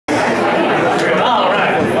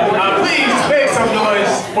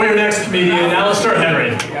for your next comedian, Alistair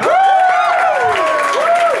Henry.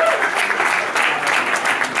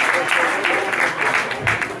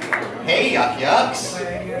 Hey, Yuk Yuks.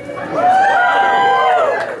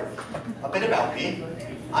 A bit about me.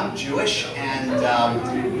 I'm Jewish and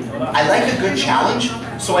I like a good challenge,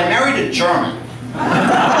 so I married a German.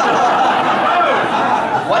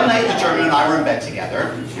 One night the German and I were in bed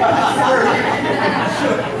together.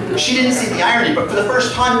 She didn't see the irony, but for the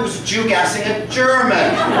first time it was a Jew gassing a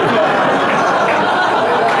German.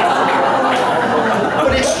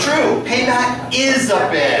 But it's true, payback is a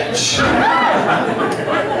bitch.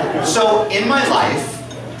 So in my life,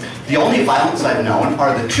 the only violence I've known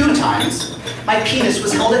are the 2 times my penis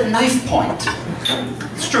was held at knife point.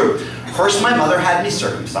 It's true. First my mother had me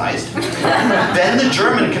circumcised, then the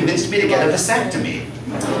German convinced me to get a vasectomy.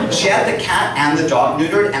 She had the cat and the dog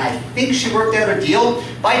neutered, and I think she worked out a deal.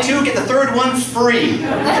 Buy 2, get the 3rd one free.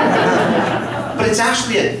 But it's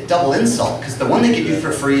actually a double insult, because the one they give you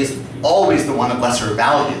for free is always the one of lesser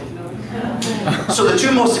value. So the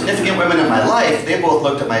 2 most significant women in my life, they both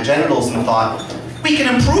looked at my genitals and thought, we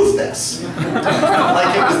can improve this.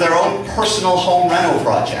 Like it was their own personal home reno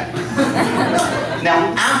project.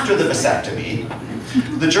 Now, after the vasectomy,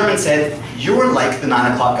 the German said, you're like the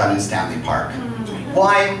 9 o'clock gun in Stanley Park.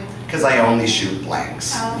 Why? Because I only shoot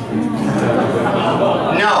blanks. No,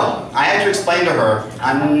 I had to explain to her,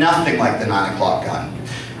 I'm nothing like the 9 o'clock gun.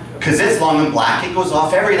 Because it's long and black, it goes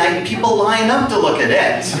off every night and people line up to look at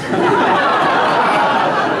it.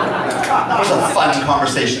 That was a fun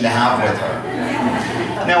conversation to have with her.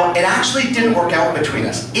 Now, it actually didn't work out between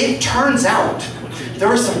us. It turns out there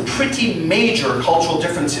are some pretty major cultural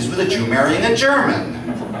differences with a Jew marrying a German.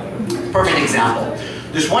 Perfect example.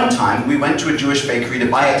 There's one time we went to a Jewish bakery to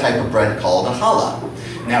buy a type of bread called a challah.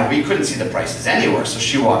 Now, we couldn't see the prices anywhere, so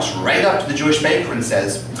she walks right up to the Jewish baker and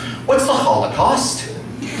says, what's the challah cost?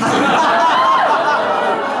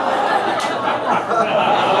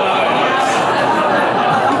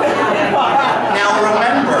 Now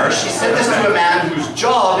remember, she said this to a man whose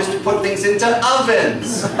job is to put things into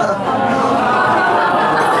ovens.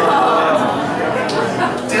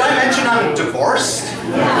 Did I mention I'm divorced?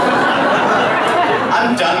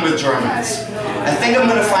 I'm done with Germans. I think I'm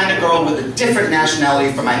going to find a girl with a different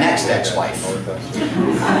nationality for my next ex-wife.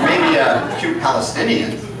 Maybe a cute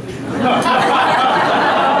Palestinian.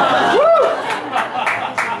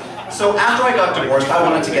 So after I got divorced, I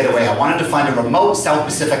wanted to get away. I wanted to find a remote South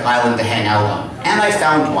Pacific island to hang out on. And I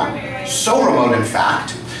found one. So remote, in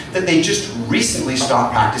fact, that they just recently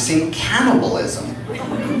stopped practicing cannibalism.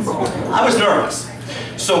 I was nervous.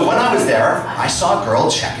 So when I was there, I saw a girl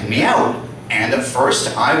checking me out. And at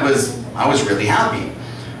first, I was really happy.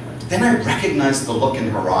 Then I recognized the look in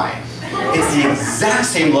her eye. It's the exact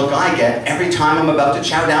same look I get every time I'm about to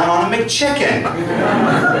chow down on a McChicken.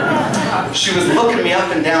 She was looking me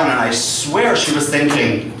up and down, and I swear she was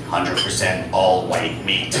thinking, 100% all white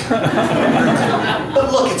meat.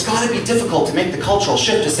 But look, it's got to be difficult to make the cultural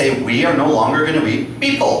shift to say we are no longer going to eat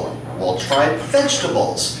people. We'll try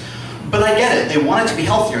vegetables. But I get it, they wanted to be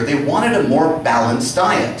healthier. They wanted a more balanced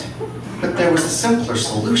diet. But there was a simpler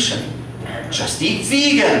solution. Just eat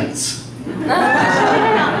vegans.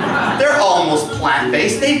 They're almost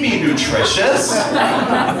plant-based, they'd be nutritious.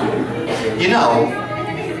 You know,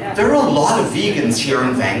 there are a lot of vegans here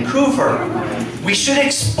in Vancouver. We should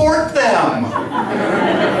export them.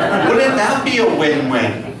 Wouldn't that be a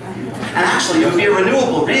win-win? And actually, it would be a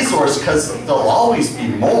renewable resource because there'll always be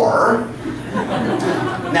more.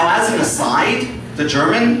 Now, as an aside, the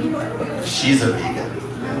German, she's a vegan.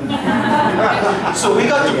 So we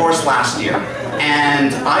got divorced last year,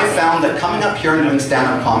 and I found that coming up here and doing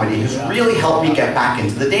stand-up comedy has really helped me get back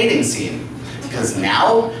into the dating scene. Because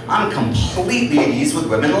now, I'm completely at ease with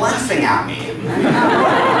women laughing at me.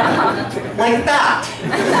 Like that.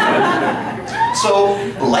 So,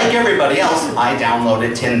 like everybody else, I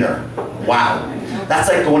downloaded Tinder. Wow, that's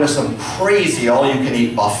like going to some crazy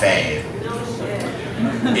all-you-can-eat buffet.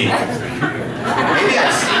 Maybe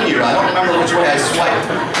I've seen you, I don't remember which way I swiped.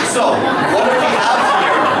 So, what do we have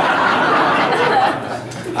here?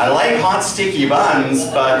 I like hot sticky buns,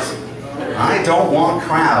 but I don't want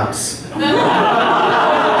crabs. Again.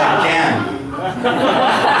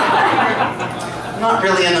 I'm not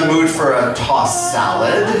really in the mood for a tossed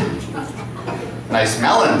salad. Nice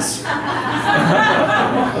melons.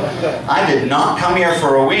 I did not come here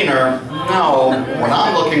for a wiener. No, what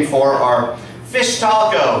I'm looking for are fish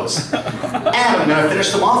tacos. And I'm going to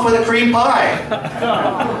finish them off with a cream pie.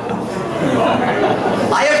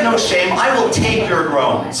 I have no shame. I will take your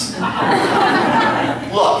groans.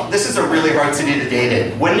 Look, this is a really hard city to date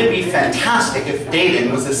in. Wouldn't it be fantastic if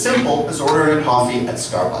dating was as simple as ordering coffee at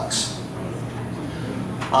Starbucks?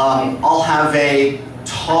 I'll have a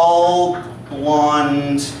tall,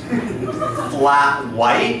 blonde, flat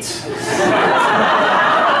white.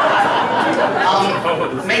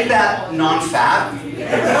 Make that non-fat.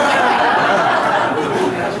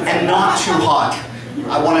 And not too hot.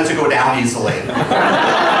 I want it to go down easily.